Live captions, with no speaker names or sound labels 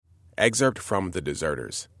Excerpt from The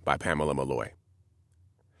Deserters by Pamela Mulloy.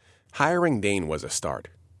 Hiring Dean was a start.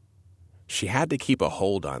 She had to keep a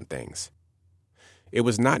hold on things. It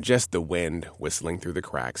was not just the wind whistling through the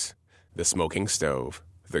cracks, the smoking stove,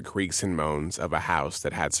 the creaks and moans of a house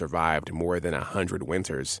that had survived more than 100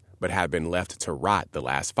 winters but had been left to rot the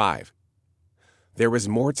last 5. There was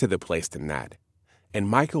more to the place than that, and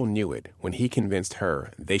Michael knew it when he convinced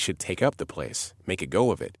her they should take up the place, make a go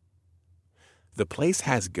of it. "The place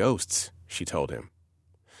has ghosts," she told him.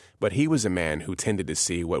 But he was a man who tended to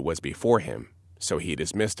see what was before him, so he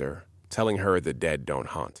dismissed her, telling her the dead don't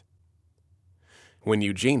haunt. When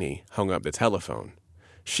Eugenie hung up the telephone,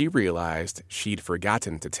 she realized she'd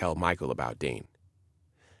forgotten to tell Michael about Dean.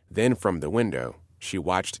 Then from the window, she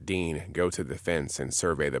watched Dean go to the fence and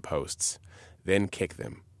survey the posts, then kick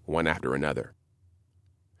them, one after another.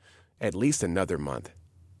 At least another month,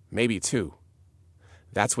 maybe 2.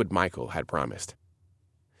 That's what Michael had promised.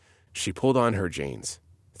 She pulled on her jeans,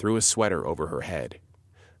 threw a sweater over her head,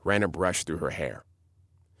 ran a brush through her hair.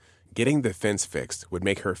 Getting the fence fixed would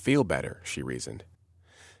make her feel better, she reasoned,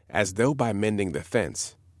 as though by mending the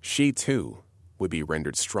fence, she too would be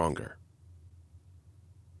rendered stronger.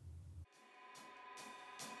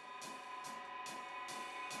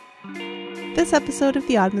 This episode of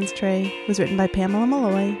The Oddman's Tray was written by Pamela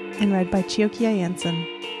Mulloy and read by Chiokia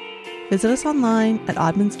Jansen. Visit us online at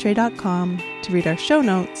oddmanstray.com to read our show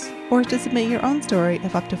notes or to submit your own story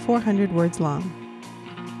of up to 400 words long.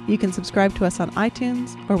 You can subscribe to us on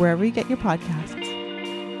iTunes or wherever you get your podcasts.